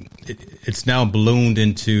 And it's now ballooned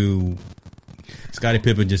into Scottie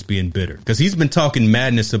Pippen just being bitter because he's been talking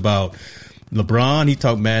madness about LeBron. He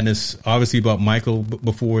talked madness, obviously, about Michael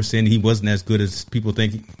before, saying he wasn't as good as people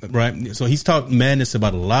think, right? So he's talked madness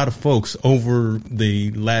about a lot of folks over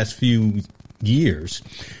the last few years.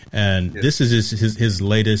 And this is his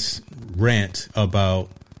latest rant about,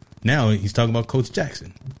 now he's talking about Coach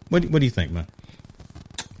Jackson. What do you think, man?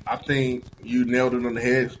 I think you nailed it on the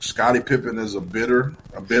head. Scottie Pippen is a bitter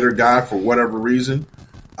guy for whatever reason.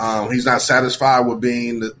 He's not satisfied with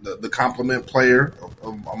being the compliment player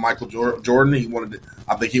of Michael Jordan.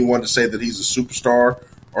 I think he wanted to say that he's a superstar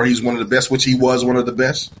or he's one of the best, which he was one of the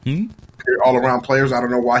best all around players. I don't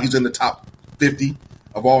know why he's in the top 50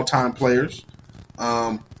 of all time players.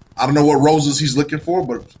 I don't know what roses he's looking for,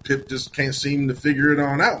 but Pip just can't seem to figure it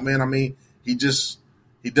on out, man. I mean, he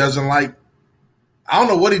doesn't like. I don't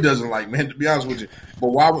know what he doesn't like, man, to be honest with you.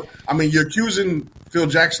 But you're accusing Phil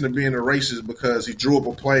Jackson of being a racist because he drew up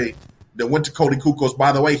a play that went to Cody Kukoc.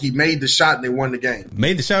 By the way, he made the shot and they won the game.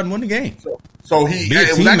 Made the shot and won the game. So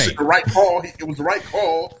it was actually the right call. It was the right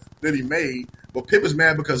call that he made. But Pip is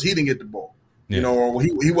mad because he didn't get the ball, or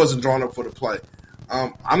he wasn't drawn up for the play.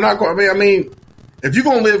 I'm not going. I mean, if you're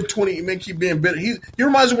gonna live 20, man, keep being bitter. He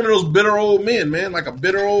reminds me of one of those bitter old men, man, like a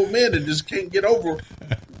bitter old man that just can't get over,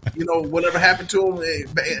 whatever happened to him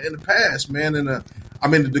in the past, man. And I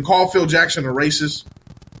mean, to call Phil Jackson a racist,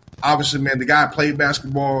 obviously, man, the guy played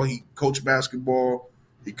basketball. He coached basketball.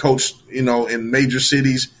 He coached, in major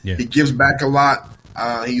cities. Yeah. He gives back a lot.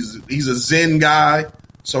 He's a Zen guy.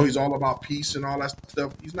 So he's all about peace and all that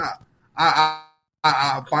stuff. He's not. I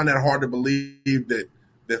find that hard to believe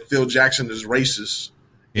that Phil Jackson is racist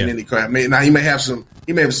in any kind. Now he may have, he's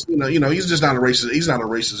just not a racist. He's not a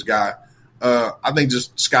racist guy. I think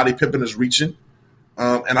just Scottie Pippen is reaching,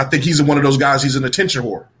 and I think he's one of those guys. He's an attention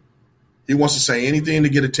whore. He wants to say anything to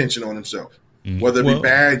get attention on himself, whether it be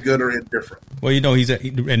bad, good, or indifferent. Well, and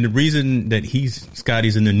the reason that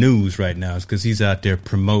Scotty's in the news right now is because he's out there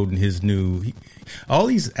promoting his new. All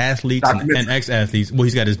these athletes and ex-athletes. Well,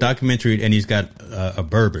 he's got his documentary and he's got a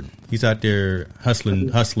bourbon. He's out there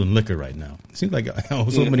hustling liquor right now. It seems like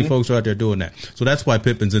so many folks are out there doing that. So that's why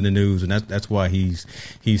Pippen's in the news, and that's why he's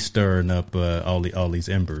stirring up all these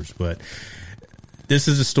embers. But this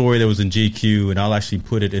is a story that was in GQ, and I'll actually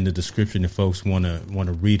put it in the description if folks want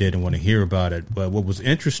to read it and want to hear about it. But what was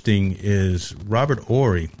interesting is Robert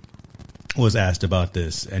Horry was asked about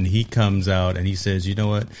this, and he comes out and he says, you know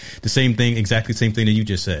what, exactly the same thing that you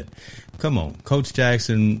just said. Come on, Coach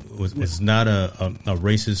Jackson was not a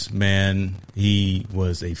racist man. He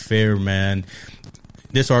was a fair man.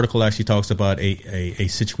 This article actually talks about a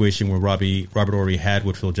situation where Robert Horry had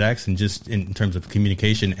with Phil Jackson, just in terms of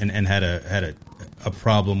communication, and had a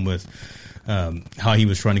problem with how he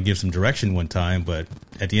was trying to give some direction one time. But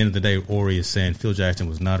at the end of the day, Horry is saying Phil Jackson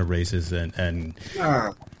was not a racist,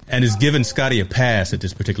 and is giving Scotty a pass at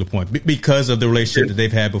this particular point because of the relationship that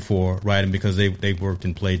they've had before, right? And because they've worked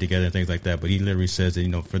and played together and things like that. But he literally says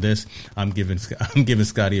that, for this, I'm giving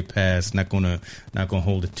Scotty a pass, not gonna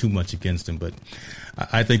hold it too much against him. But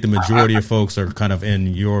I think the majority of folks are kind of in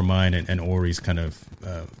your mind and Horry's kind of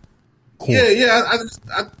core. Yeah.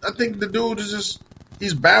 I think the dude is just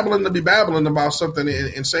he's babbling to be babbling about something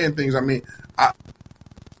and saying things. I mean,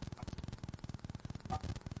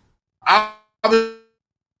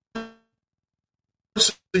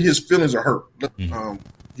 his feelings are hurt.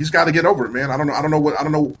 He's got to get over it, man. I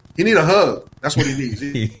don't know. He need a hug. That's what he needs.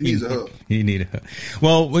 He needs a hug. He need a hug.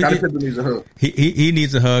 Well, Scottie Pippen needs a hug. He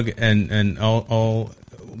needs a hug, and all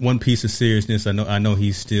one piece of seriousness. I know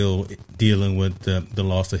he's still dealing with the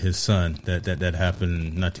loss of his son that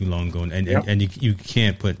happened not too long ago, and you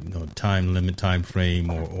can't put time frame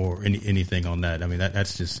or anything on that. I mean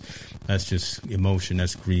that's just emotion,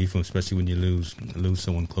 that's grief, especially when you lose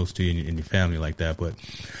someone close to you in your family like that. But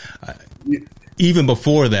even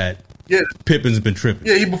before that, Pippen's been tripping.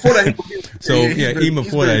 Yeah, before that.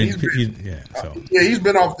 He's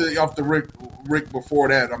been off the Rick before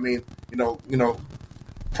that. I mean,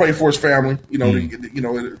 pray for his family,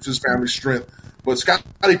 his family's strength. But Scottie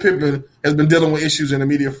Pippen has been dealing with issues in the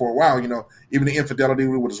media for a while. Even the infidelity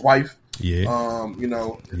with his wife.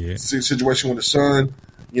 Situation with his son.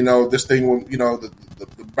 This thing with the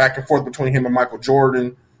back and forth between him and Michael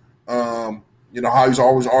Jordan. How he's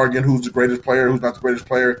always arguing who's the greatest player, who's not the greatest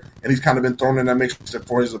player, and he's kind of been thrown in that mix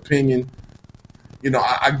for his opinion.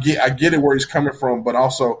 I get it where he's coming from, but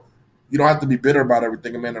also you don't have to be bitter about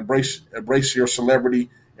everything. Man, embrace your celebrity,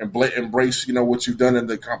 and embrace what you've done and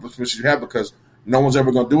the accomplishments you have, because no one's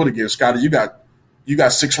ever going to do it again. Scotty, you got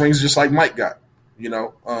 6 rings just like Mike got.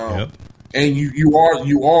 And you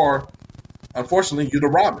are unfortunately you're the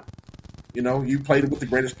Robin. You played with the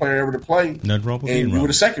greatest player ever to play. Nothing wrong with and you Robin. Were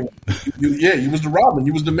the second one. You was the Robin.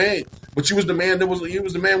 You was the man, but you was the man you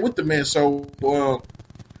was the man with the man. So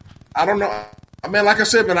I don't know. I mean, like I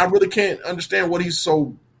said, man, I really can't understand what he's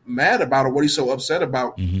so mad about or what he's so upset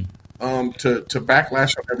about to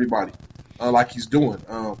backlash on everybody like he's doing.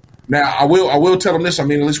 Now, I will tell him this. I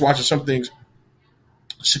mean, at least watching some things.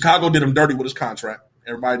 Chicago did him dirty with his contract.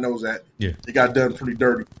 Everybody knows that. Yeah, he got done pretty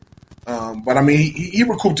dirty. But I mean, he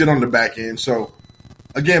recouped it on the back end. So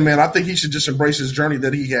again, man, I think he should just embrace his journey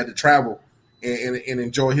that he had to travel and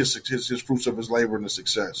enjoy his fruits of his labor and the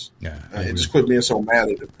success. Yeah, and just quit being so mad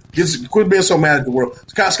at him. Quit being so mad at the world.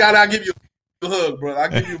 Scott, I'll give you a hug, bro. I'll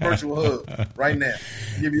give you a virtual hug right now.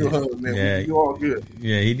 I'll give you a hug, man. Yeah, you all good.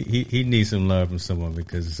 Yeah, he needs some love from someone,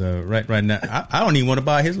 because right now I don't even want to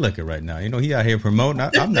buy his liquor right now. He out here promoting.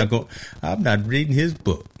 I'm not reading his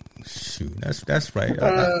book. Shoot, that's right.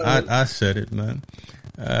 I said it, man.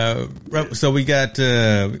 So we got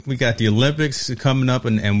the Olympics coming up,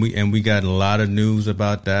 and we got a lot of news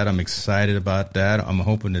about that. I'm excited about that. I'm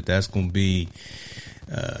hoping that that's going to be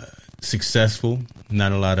successful.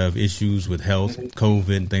 Not a lot of issues with health,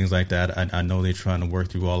 COVID, and things like that. I know they're trying to work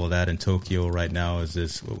through all of that in Tokyo right now. I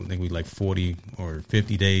think we like 40 or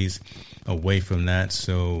 50 days away from that.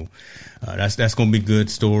 So that's going to be a good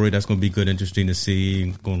story. That's going to be good, interesting to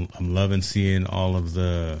see. I'm loving seeing all of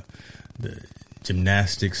the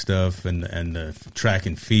gymnastic stuff and the track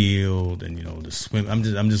and field and the swim. I'm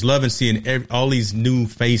just loving seeing all these new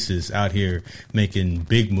faces out here making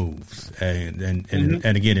big moves and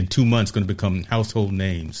again in 2 months going to become household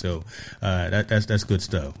names. So that's good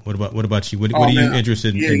stuff. What about you? What are you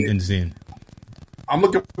interested in seeing? I'm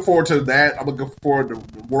looking forward to that. I'm looking forward to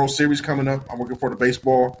the World Series coming up. I'm looking forward to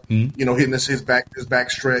baseball. Hitting his back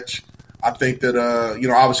stretch. I think that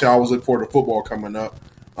obviously I always look forward to football coming up.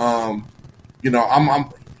 I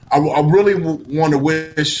really want to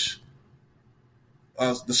wish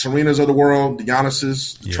the Serenas of the world, the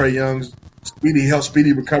Giannis's, the Trae Youngs,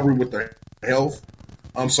 speedy recovery with their health,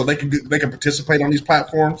 so they can participate on these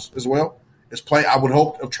platforms as well. I would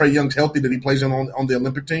hope if Trae Young's healthy that he plays on the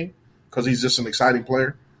Olympic team because he's just an exciting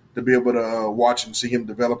player to be able to watch and see him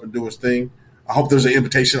develop and do his thing. I hope there's an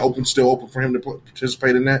invitation still open for him to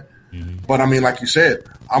participate in that. But I mean, like you said,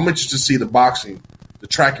 I'm interested to see the boxing, the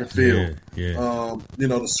track and field,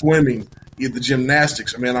 the swimming, the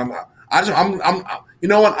gymnastics. I mean, I'm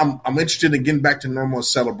interested in getting back to normal and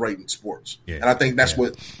celebrating sports, and I think that's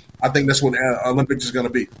what Olympics is going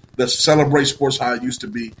to be. Let's celebrate sports how it used to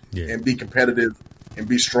be, and be competitive, and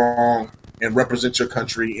be strong, and represent your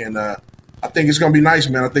country. And I think it's going to be nice,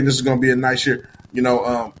 man. I think this is going to be a nice year.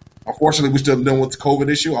 Unfortunately, we're still dealing with the COVID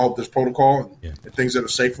issue. I hope there's protocol and things that are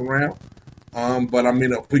safe around. But I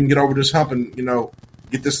mean, if we can get over this hump and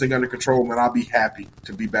get this thing under control, man, I'll be happy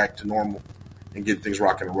to be back to normal and get things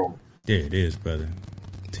rocking and rolling. Yeah, it is, brother.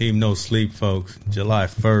 Team No Sleep, folks. July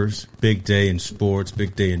 1st, big day in sports,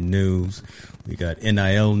 big day in news. We got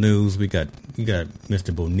NIL news. We got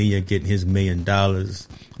Mr. Bonilla getting his $1 million.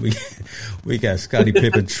 We got Scottie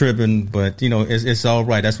Pippen tripping, but it's all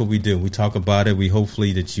right. That's what we do. We talk about it. We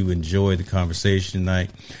hopefully that you enjoy the conversation tonight.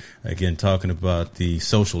 Again, talking about the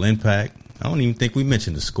social impact. I don't even think we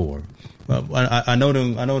mentioned the score. Well, I know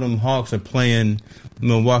them Hawks are playing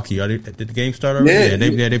Milwaukee. Did the game start already?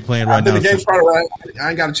 Yeah, they're playing right now. The game started right. I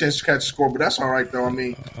ain't got a chance to catch the score, but that's all right though. I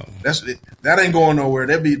mean, that ain't going nowhere.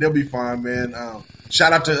 They'll be fine, man.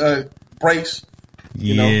 Shout out to Brace.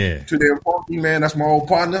 To their party, man. That's my old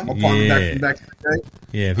partner. My partner back in the day.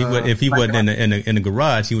 Yeah, if he wasn't in the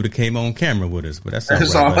garage, he would have came on camera with us. But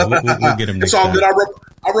that's all right. We'll get him next time. It's all good.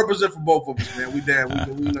 I represent for both of us, man.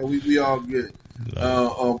 We all good.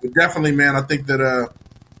 But definitely, man, I think that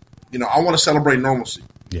I want to celebrate normalcy.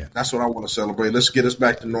 Yeah, that's what I want to celebrate. Let's get us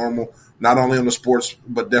back to normal, not only on the sports,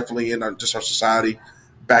 but definitely in our society.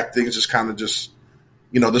 Back things just kind of this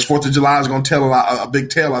 4th of July is going to tell a big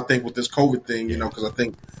tale, I think, with this COVID thing. Because I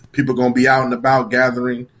think people are going to be out and about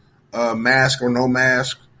gathering, mask or no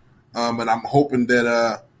mask, and I'm hoping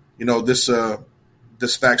that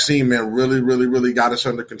this vaccine, man, really, really, really got us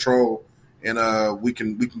under control, and we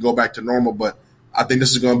can go back to normal. But I think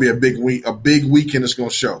this is going to be a big weekend. It's going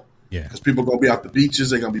to show. Yeah, because people are going to be out the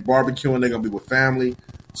beaches. They're going to be barbecuing. They're going to be with family,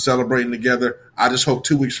 celebrating together. I just hope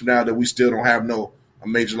 2 weeks from now that we still don't have a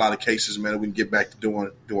major lot of cases, man, that we can get back to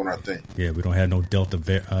doing our thing. Yeah, we don't have no Delta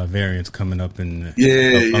variants coming up in up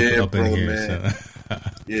bro, in here. Man. So.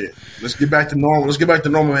 Yeah, let's get back to normal. Let's get back to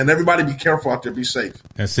normal, man. Everybody be careful out there. Be safe.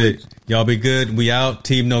 That's it. Y'all be good. We out.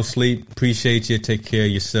 Team No Sleep. Appreciate you. Take care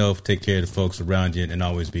of yourself. Take care of the folks around you, and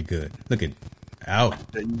always be good. Look at out.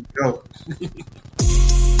 There you go.